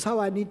 This is how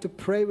I need to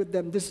pray with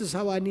them. This is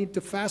how I need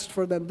to fast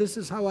for them. This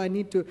is how I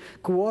need to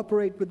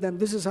cooperate with them.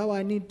 This is how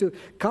I need to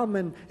come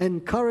and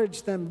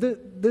encourage them.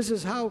 This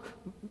is how...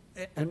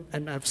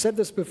 And I've said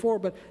this before,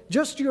 but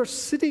just you're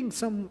sitting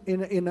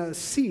in a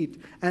seat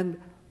and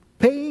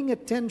paying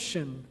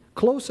attention,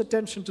 close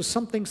attention to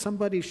something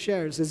somebody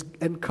shares is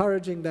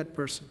encouraging that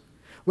person.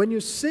 When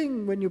you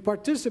sing, when you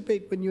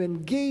participate, when you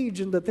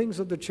engage in the things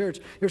of the church,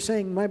 you're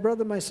saying, my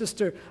brother, my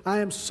sister, I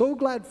am so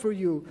glad for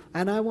you,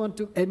 and I want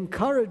to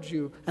encourage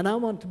you, and I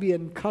want to be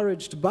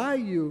encouraged by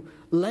you.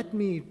 Let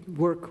me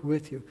work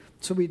with you.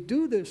 So we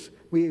do this,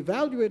 we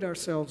evaluate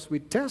ourselves, we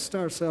test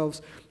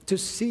ourselves to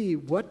see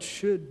what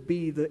should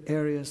be the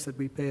areas that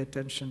we pay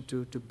attention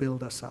to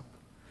build us up,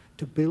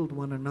 to build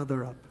one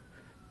another up,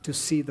 to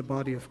see the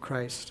body of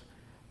Christ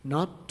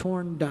not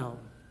torn down,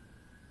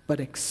 but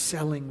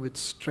excelling with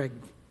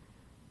strength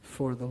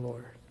for the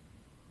Lord.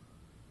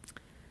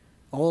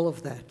 All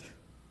of that.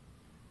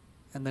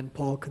 And then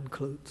Paul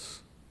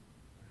concludes.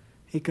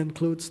 He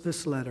concludes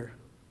this letter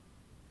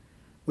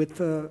with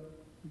a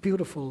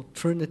beautiful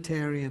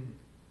Trinitarian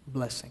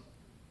blessing.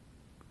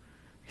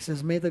 He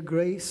says, "May the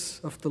grace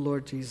of the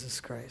Lord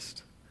Jesus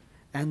Christ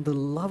and the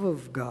love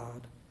of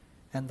God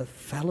and the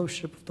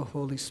fellowship of the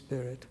Holy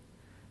Spirit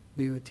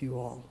be with you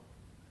all."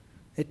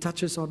 It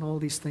touches on all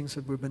these things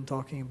that we've been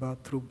talking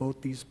about through both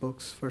these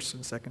books, 1st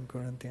and 2nd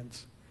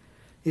Corinthians.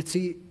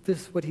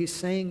 What he's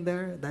saying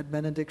there, that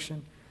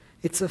benediction,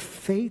 it's a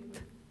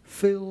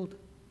faith-filled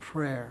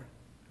prayer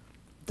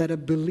that a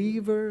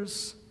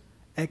believer's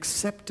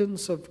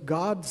acceptance of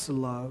God's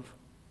love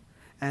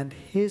and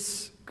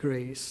His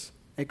grace,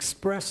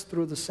 expressed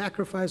through the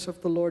sacrifice of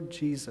the Lord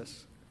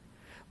Jesus,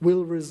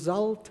 will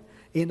result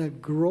in a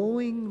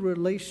growing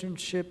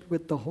relationship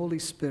with the Holy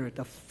Spirit,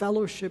 a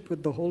fellowship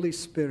with the Holy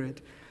Spirit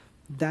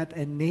that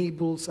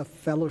enables a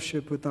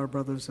fellowship with our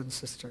brothers and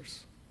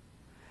sisters.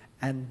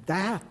 And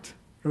that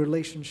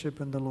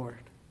relationship in the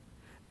Lord,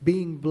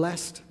 being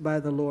blessed by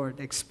the Lord,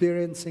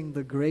 experiencing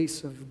the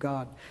grace of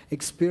God,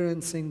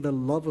 experiencing the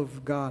love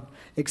of God,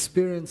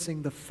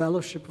 experiencing the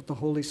fellowship of the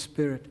Holy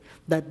Spirit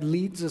that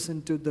leads us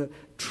into the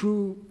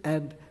true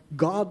and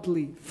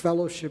godly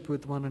fellowship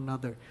with one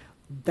another,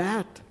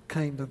 that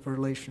kind of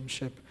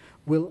relationship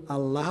will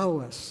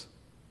allow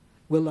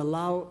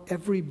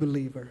every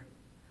believer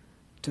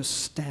to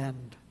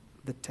stand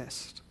the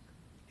test.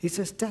 He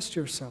says, test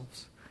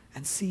yourselves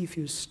and see if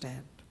you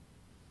stand.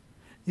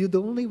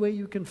 The only way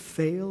you can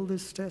fail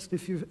this test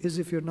is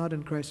if you're not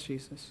in Christ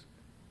Jesus,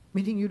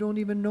 meaning you don't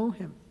even know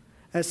Him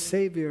as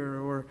Savior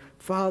or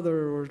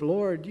Father or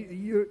Lord.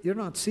 You're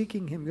not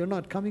seeking Him. You're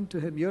not coming to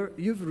Him.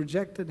 You've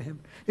rejected Him.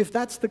 If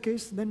that's the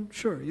case, then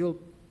sure, you'll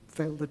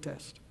fail the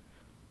test.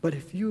 But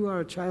if you are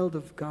a child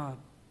of God,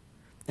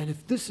 and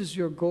if this is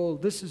your goal,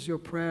 this is your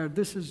prayer,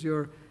 this is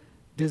your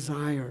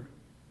desire,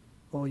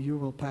 oh, you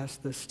will pass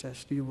this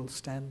test. You will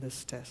stand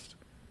this test.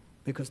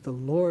 Because the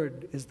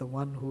Lord is the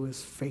one who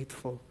is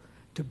faithful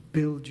to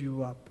build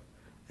you up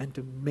and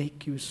to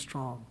make you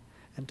strong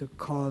and to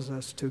cause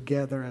us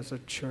together as a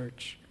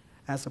church,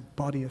 as a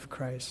body of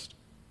Christ,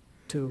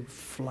 to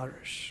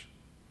flourish.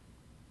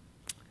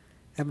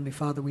 Heavenly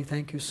Father, we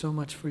thank you so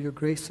much for your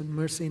grace and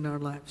mercy in our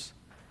lives.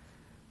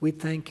 We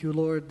thank you,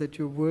 Lord, that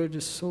your word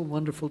is so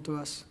wonderful to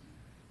us.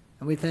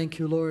 And we thank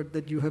you, Lord,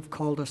 that you have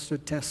called us to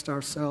test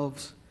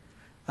ourselves.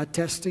 A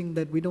testing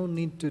that we don't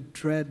need to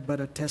dread,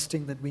 but a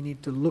testing that we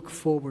need to look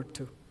forward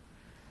to.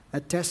 A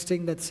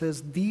testing that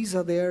says, these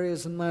are the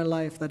areas in my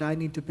life that I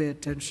need to pay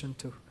attention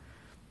to.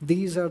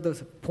 These are the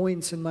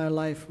points in my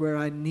life where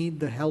I need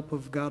the help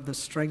of God, the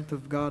strength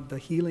of God, the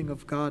healing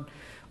of God,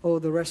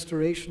 the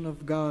restoration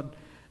of God.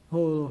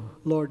 Oh,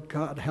 Lord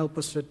God, help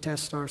us to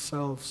test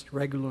ourselves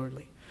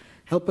regularly.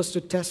 Help us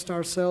to test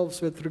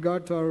ourselves with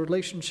regard to our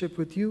relationship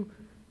with you,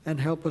 and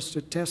help us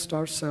to test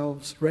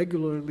ourselves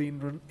regularly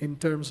in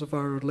terms of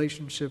our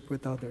relationship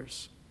with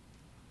others.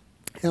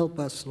 Help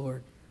us,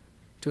 Lord,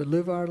 to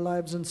live our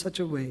lives in such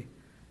a way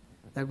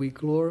that we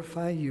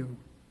glorify you,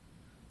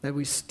 that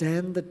we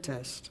stand the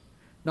test,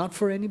 not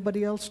for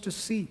anybody else to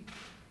see,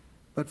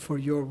 but for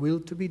your will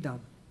to be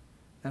done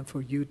and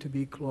for you to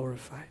be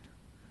glorified.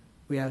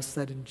 We ask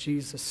that in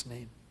Jesus'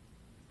 name.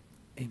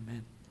 Amen.